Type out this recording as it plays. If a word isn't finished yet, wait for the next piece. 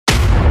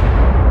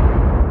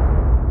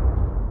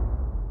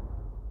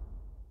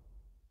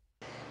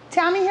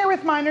Tammy here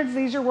with Minard's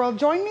Leisure World.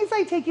 Join me as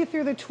I take you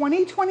through the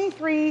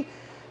 2023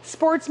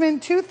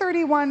 Sportsmen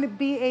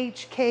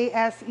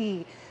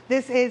 231BHKSE.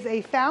 This is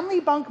a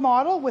family bunk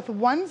model with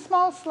one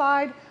small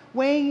slide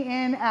weighing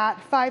in at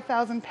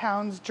 5,000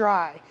 pounds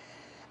dry.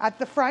 At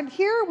the front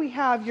here, we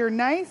have your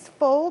nice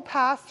full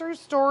pass-through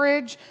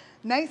storage,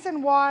 nice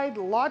and wide,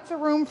 lots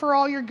of room for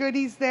all your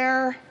goodies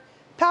there.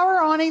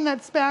 Power awning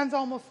that spans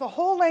almost the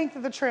whole length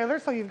of the trailer,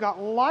 so you've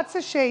got lots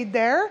of shade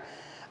there.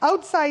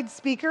 Outside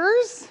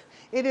speakers.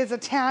 It is a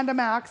tandem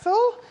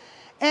axle,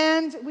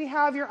 and we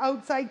have your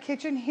outside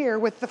kitchen here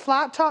with the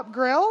flat top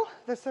grill,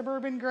 the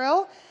Suburban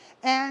grill,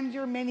 and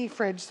your mini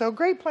fridge. So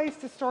great place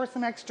to store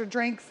some extra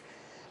drinks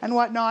and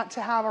whatnot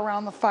to have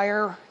around the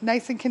fire.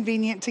 Nice and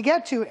convenient to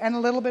get to, and a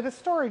little bit of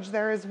storage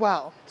there as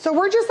well. So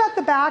we're just at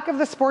the back of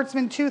the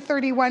Sportsmen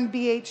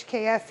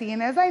 231BHKSE,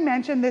 and as I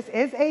mentioned, this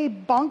is a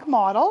bunk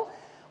model.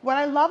 What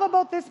I love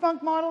about this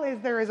bunk model is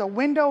there is a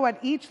window at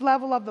each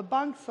level of the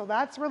bunk, so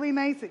that's really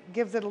nice. It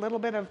gives it a little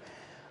bit of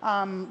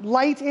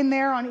light in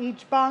there on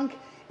each bunk.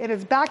 It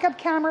is backup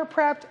camera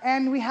prepped,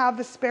 and we have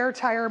the spare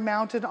tire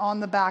mounted on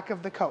the back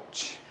of the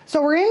coach.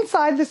 So we're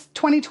inside this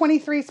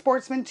 2023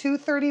 Sportsmen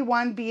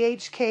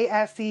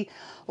 231BHKSE.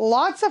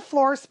 Lots of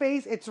floor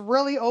space. It's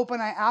really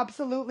open. I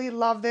absolutely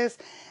love this.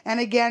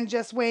 And again,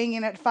 just weighing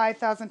in at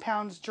 5,000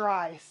 pounds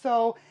dry.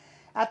 So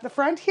at the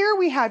front here,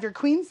 we have your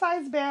queen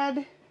size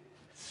bed,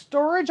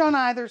 storage on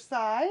either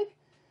side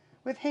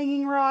with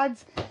hanging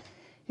rods.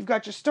 You've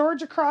got your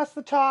storage across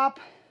the top.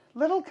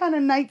 Little kind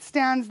of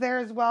nightstands there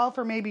as well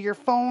for maybe your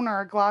phone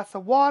or a glass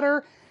of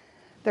water.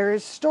 There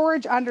is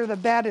storage under the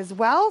bed as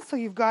well, so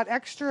you've got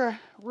extra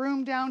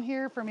room down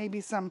here for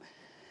maybe some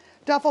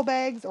duffel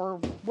bags or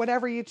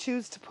whatever you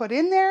choose to put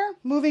in there.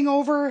 Moving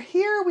over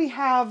here, we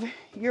have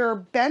your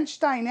bench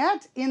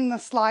dinette in the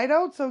slide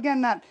out. So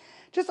again, that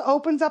just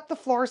opens up the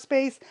floor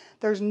space.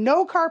 There's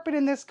no carpet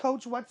in this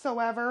coach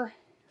whatsoever.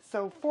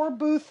 So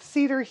 4-booth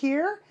seater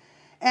here,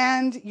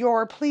 and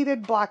your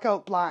pleated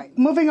blackout blind.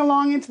 Moving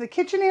along into the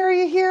kitchen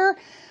area here,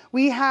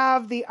 we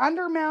have the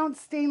undermount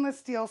stainless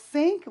steel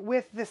sink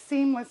with the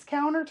seamless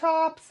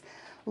countertops.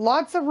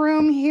 Lots of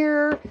room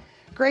here.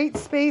 Great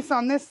space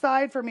on this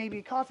side for maybe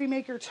a coffee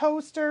maker,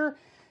 toaster.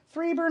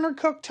 3-burner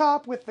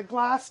cooktop with the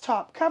glass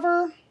top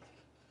cover.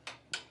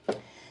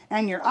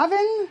 And your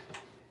oven.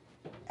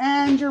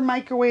 And your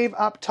microwave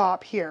up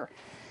top here.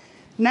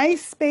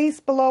 Nice space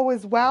below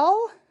as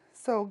well.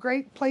 So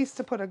great place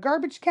to put a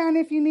garbage can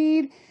if you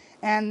need,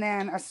 and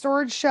then a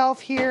storage shelf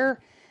here,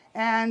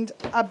 and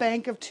a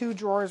bank of 2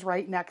 drawers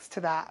right next to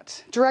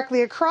that.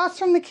 Directly across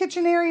from the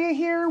kitchen area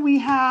here, we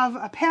have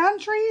a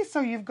pantry. So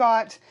you've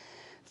got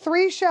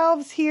 3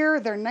 shelves here.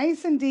 They're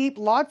nice and deep,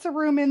 lots of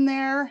room in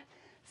there.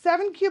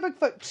 7 cubic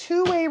foot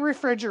 2-way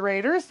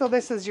refrigerator. So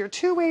this is your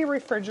 2-way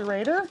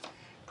refrigerator,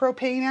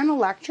 propane and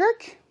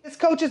electric. This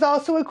coach is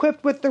also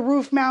equipped with the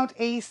roof mount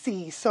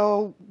AC,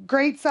 so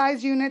great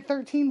size unit,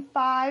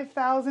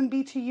 13,500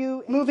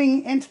 BTU.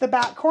 Moving into the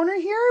back corner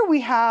here,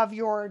 we have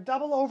your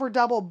double over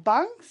double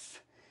bunks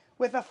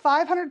with a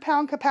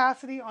 500-pound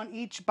capacity on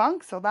each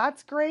bunk, so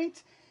that's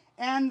great.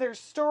 And there's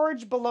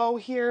storage below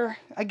here,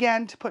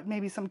 again, to put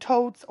maybe some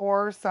totes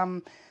or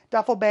some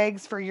duffel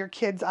bags for your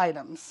kids'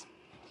 items.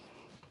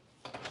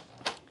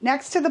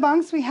 Next to the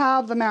bunks, we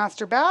have the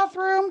master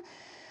bathroom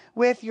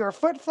with your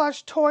foot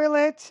flush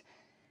toilet,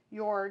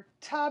 your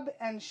tub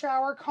and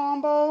shower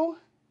combo,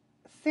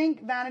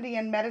 sink, vanity,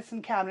 and medicine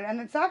cabinet.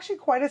 And it's actually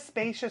quite a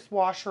spacious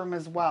washroom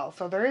as well.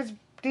 So there is a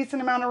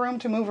decent amount of room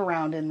to move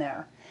around in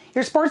there.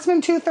 Your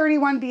Sportsmen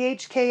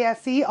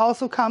 231BHKSE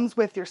also comes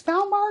with your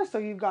soundbar. So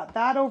you've got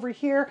that over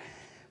here.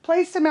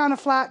 Place to mount a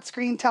flat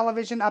screen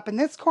television up in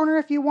this corner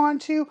if you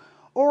want to,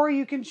 or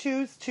you can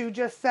choose to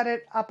just set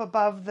it up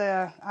above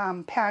the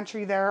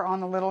pantry there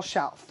on the little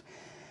shelf.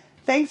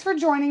 Thanks for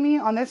joining me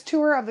on this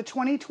tour of the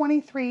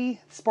 2023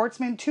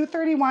 Sportsmen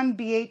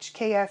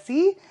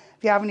 231BHKSE. If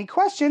you have any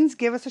questions,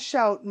 give us a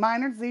shout.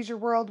 Minard's Leisure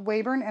World,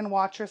 Weyburn and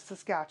Watrous,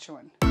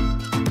 Saskatchewan.